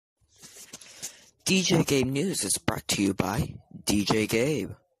DJ Gabe News is brought to you by DJ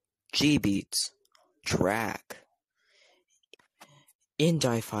Gabe, G Beats, Track,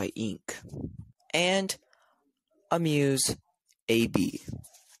 Indify Inc., and Amuse AB.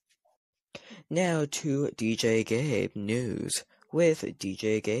 Now to DJ Gabe News with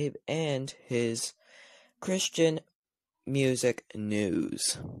DJ Gabe and his Christian music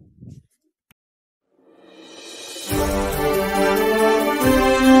news.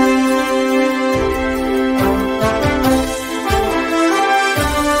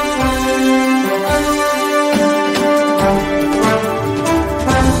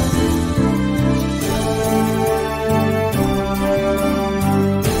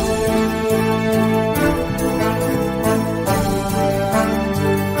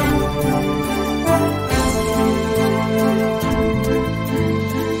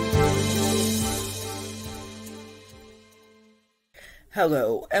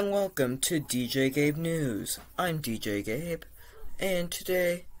 Hello and welcome to DJ Gabe News. I'm DJ Gabe, and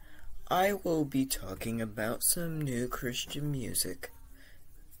today I will be talking about some new Christian music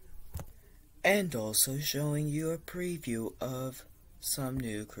and also showing you a preview of some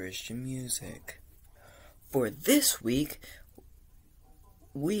new Christian music. For this week,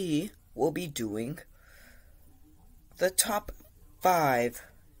 we will be doing the top 5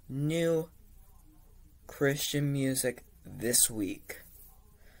 new Christian music this week.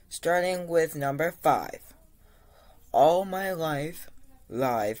 Starting with number 5, All My Life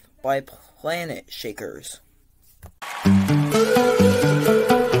Live by Planet Shakers.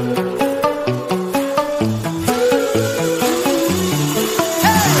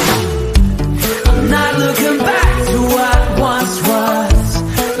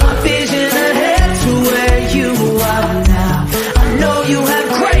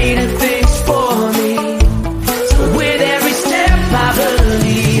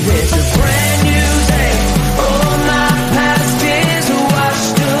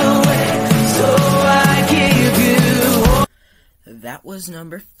 That was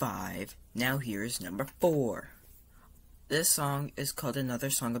number 5. Now here's number 4. This song is called Another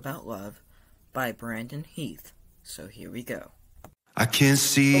Song About Love by Brandon Heath. So here we go. I can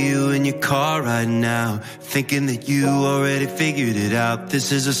see you in your car right now, thinking that you already figured it out.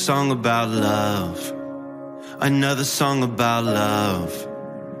 This is a song about love. Another song about love.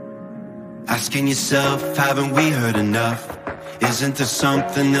 Asking yourself, haven't we heard enough? Isn't there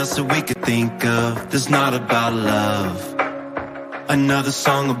something else that we could think of that's not about love? Another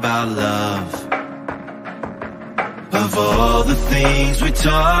song about love. Of all the things we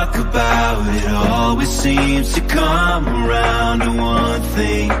talk about, it always seems to come around to one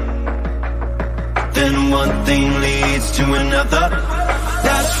thing. Then one thing leads to another.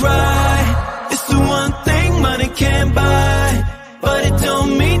 That's right, it's the one thing money can't buy. But it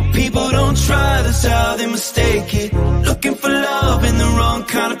don't mean people don't try, that's how they mistake it. Looking for love in the wrong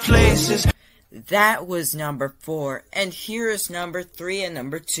kind of places. That was number 4, and here is number 3 and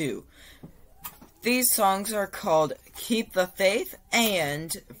number 2. These songs are called Keep the Faith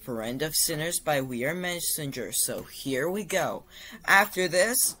and Friend of Sinners by We Are Messenger. So here we go. After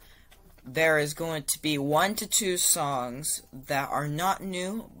this, there is going to be 1 to 2 songs that are not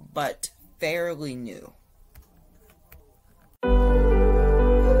new, but fairly new.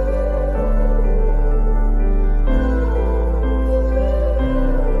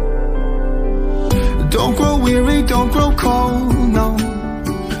 Don't grow weary, don't grow cold, no.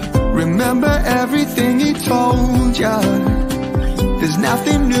 Remember everything he told ya. There's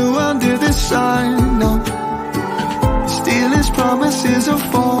nothing new under the sun, no. Still his promises are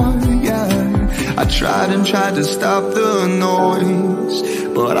for ya. I tried and tried to stop the noise,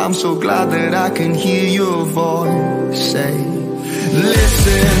 but I'm so glad that I can hear your voice say,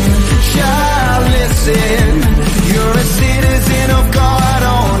 listen, child, listen. You're a citizen of God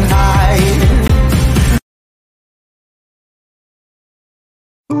on high.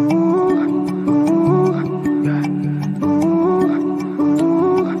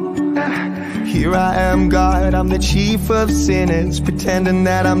 Here I am, God, I'm the chief of sinners, pretending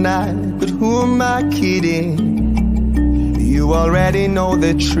that I'm not, but who am I kidding? You already know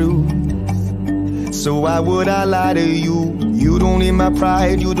the truth, so why would I lie to you? You don't need my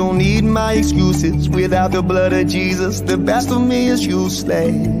pride, you don't need my excuses. Without the blood of Jesus, the best of me is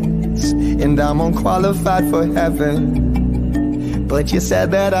useless, and I'm unqualified for heaven, but you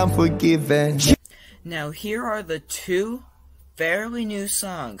said that I'm forgiven. Now here are the 2 fairly new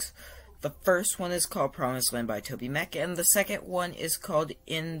songs. The first one is called Promised Land by Toby Mac, and the second one is called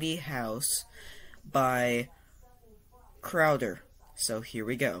In the House by Crowder. So here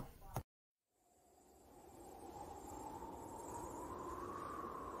we go.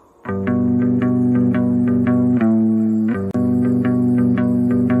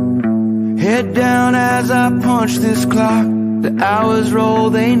 head down as I punch this clock. The hours roll,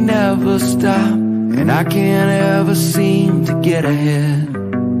 they never stop, and I can't ever seem to get ahead.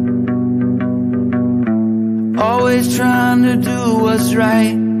 Always trying to do what's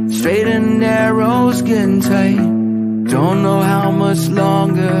right, straight and narrow's getting tight. Don't know how much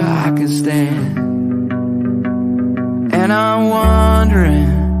longer I can stand. And I'm wondering,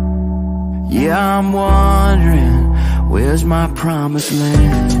 yeah, I'm wondering, where's my promised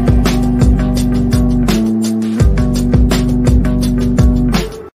land?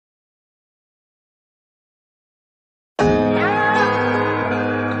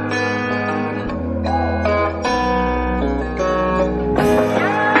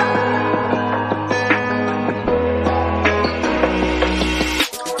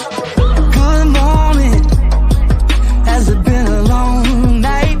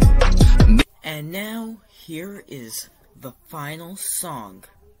 And now, here is the final song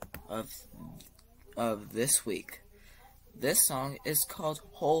of this week. This song is called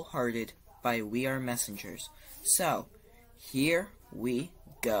Wholehearted by We Are Messengers. So, here we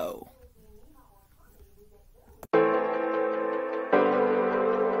go.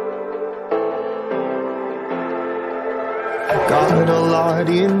 Got a lot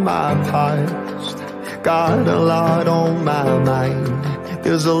in my past, got a lot on my mind.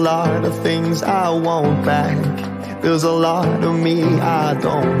 There's a lot of things I want back, there's a lot of me I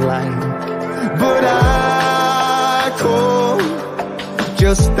don't like. But I come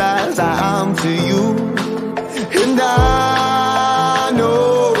just as I am to you, and I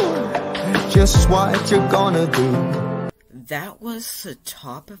know just what you're gonna do. That was the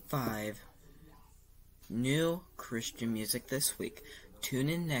top 5 new Christian music this week. Tune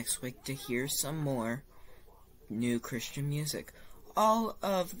in next week to hear some more new Christian music. All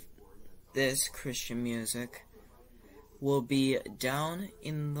of this Christian music will be down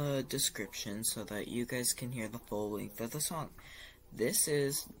in the description so that you guys can hear the full length of the song. This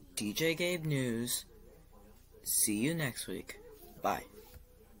is DJ Gabe News. See you next week. Bye.